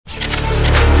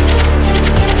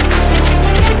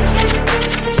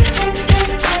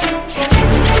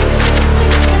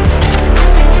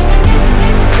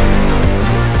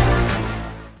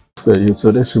Good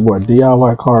YouTube, this is your boy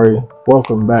DIY Kari.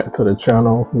 Welcome back to the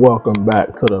channel. Welcome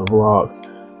back to the vlogs.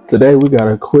 Today we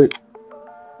got a quick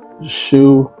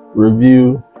shoe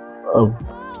review of,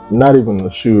 not even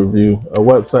a shoe review, a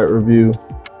website review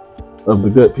of the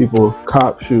good people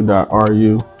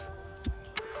copshoe.ru.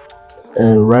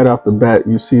 And right off the bat,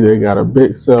 you see they got a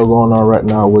big sale going on right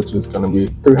now, which is going to be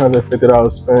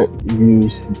 $350 spent. You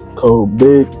use code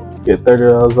BIG, get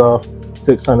 $30 off.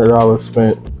 $600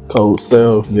 spent, code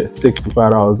SALE, get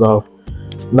 $65 off.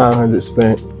 $900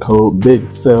 spent, code BIG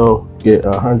SALE, get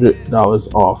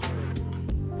 $100 off.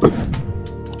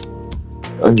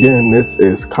 Again, this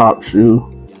is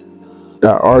copshoe.ru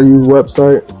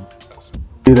website.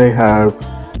 They have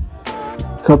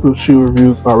a couple of shoe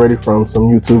reviews already from some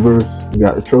YouTubers. You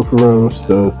got the Trophy Rooms,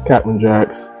 the Captain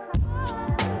Jacks,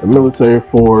 the Military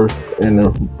 4s, and the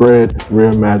Bread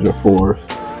Reimagined 4s.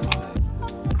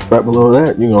 Right below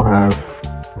that, you're gonna have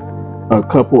a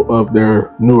couple of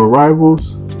their new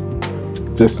arrivals.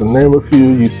 Just to name a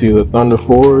few, you see the Thunder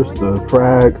 4s, the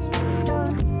Frags,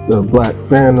 the Black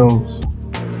Phantoms,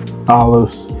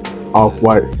 Olives,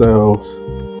 Off-White Cells,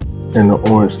 and the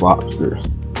Orange Lobsters.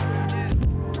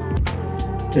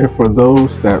 And for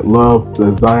those that love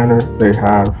designer, they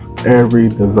have every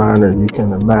designer you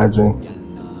can imagine.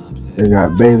 They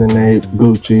got Bathing Ape,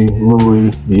 Gucci,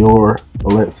 Louis, Dior,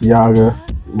 Balenciaga,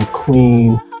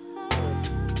 McQueen.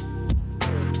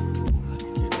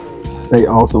 They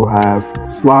also have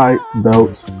slides,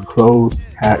 belts, clothes,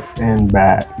 hats, and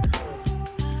bags.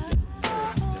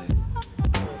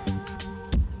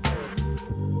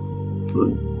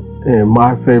 And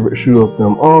my favorite shoe of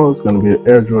them all is going to be an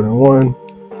Air Jordan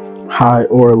 1, high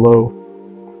or low.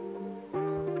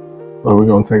 But we're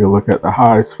going to take a look at the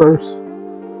highs first.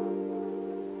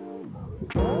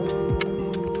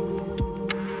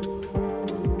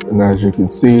 And as you can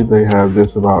see, they have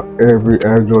just about every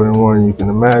Air Jordan 1 you can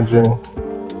imagine.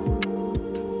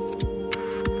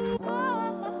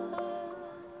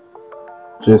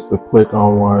 Just to click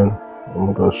on one, I'm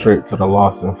gonna go straight to the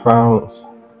lost and founds.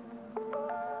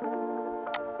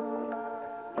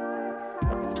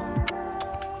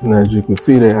 And as you can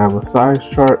see, they have a size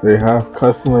chart, they have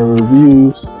customer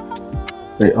reviews.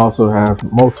 They also have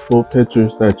multiple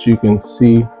pictures that you can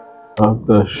see of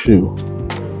the shoe.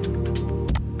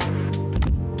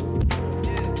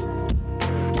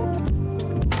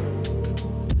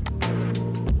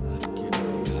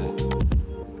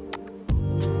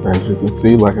 As you can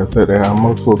see, like I said, they have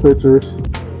multiple pictures,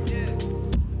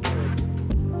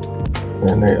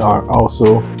 and they are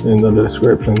also in the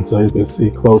description so you can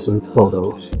see closer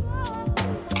photos.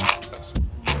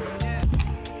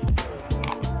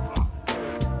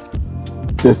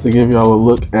 Just to give y'all a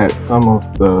look at some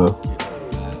of the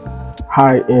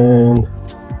high-end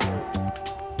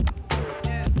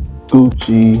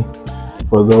Gucci,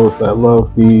 for those that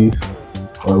love these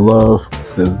or love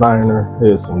designer,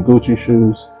 here's some Gucci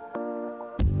shoes.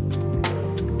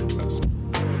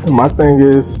 And my thing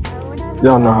is,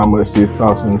 y'all know how much these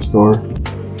cost in the store.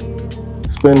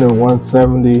 Spending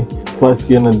 $170 plus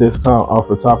getting a discount off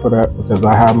the top of that, because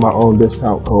I have my own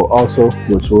discount code also,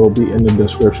 which will be in the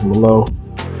description below.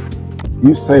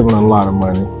 You saving a lot of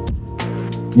money.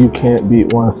 You can't beat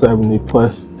 $170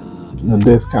 plus the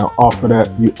discount off of that.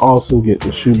 You also get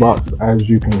the shoebox, as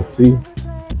you can see.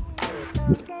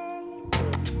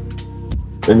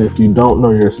 And if you don't know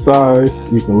your size,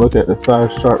 you can look at the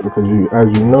size chart, because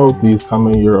as you know, these come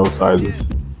in Euro sizes.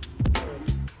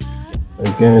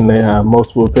 Again, they have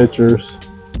multiple pictures.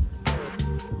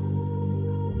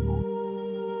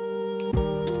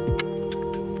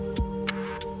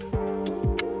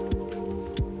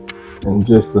 And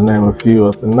just to name a few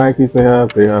of the Nikes they have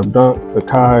Dunks,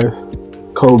 Sakai's,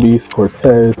 Kobe's,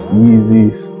 Cortez,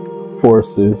 Yeezys,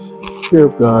 Forces, Fear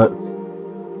of Gods,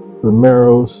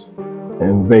 Romero's,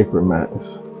 and Vapor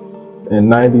Max,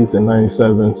 and 90s and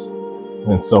 97s,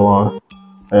 and so on.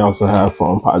 They also have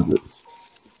foam posits.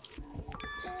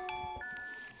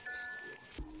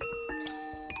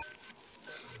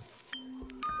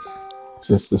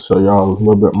 Just to show y'all a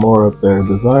little bit more of their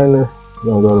designer,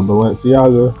 you're gonna go to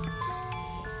Balenciaga.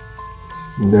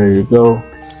 And there you go,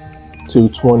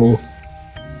 $220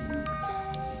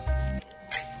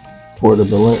 for the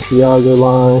Balenciaga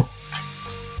line.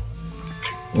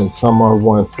 And some are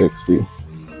 $160.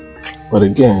 But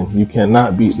again, you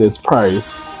cannot beat this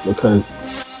price, because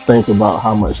think about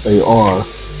how much they are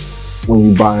when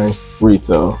you buy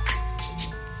retail.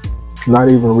 Not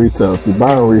even retail. If you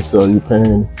buy retail, you're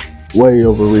paying way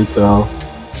over retail.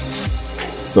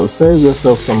 So save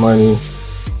yourself some money,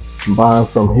 buy them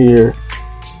from here.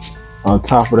 On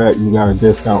top of that, you got a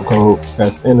discount code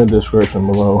that's in the description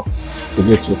below. to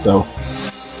get yourself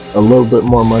a little bit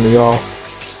more money off.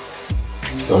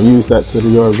 So use that to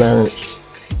your advantage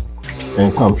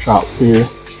and come shop here.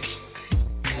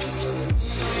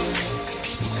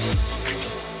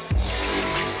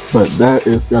 But that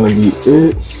is going to be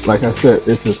it. Like I said,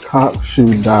 this is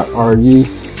cockshoe.ru.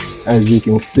 As you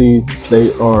can see,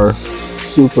 they are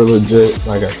super legit,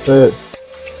 like I said.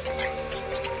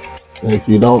 And if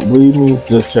you don't believe me,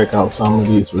 just check out some of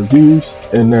these reviews.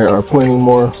 And there are plenty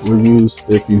more reviews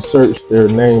if you search their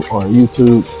name on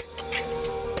YouTube,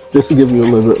 just to give you a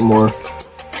little bit more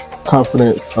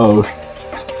confidence of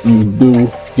you do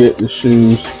get the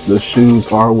shoes. The shoes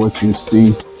are what you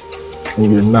see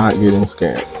and you're not getting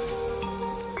scammed.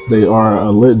 They are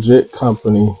a legit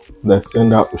company that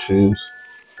send out the shoes,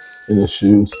 and the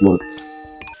shoes look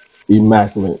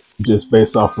immaculate just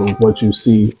based off of what you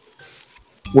see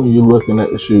when you're looking at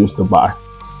the shoes to buy.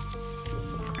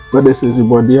 But this is your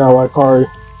boy DIY Kari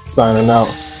signing out.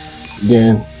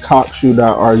 Again,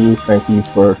 cockshoe.ru. Thank you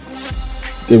for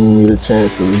giving me the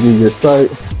chance to review your site.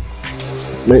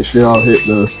 Make sure y'all hit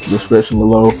the description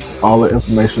below. All the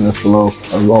information is below,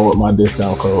 along with my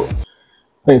discount code.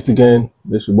 Thanks again.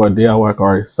 This is your boy DIY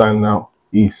Kari signing out.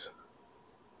 Peace.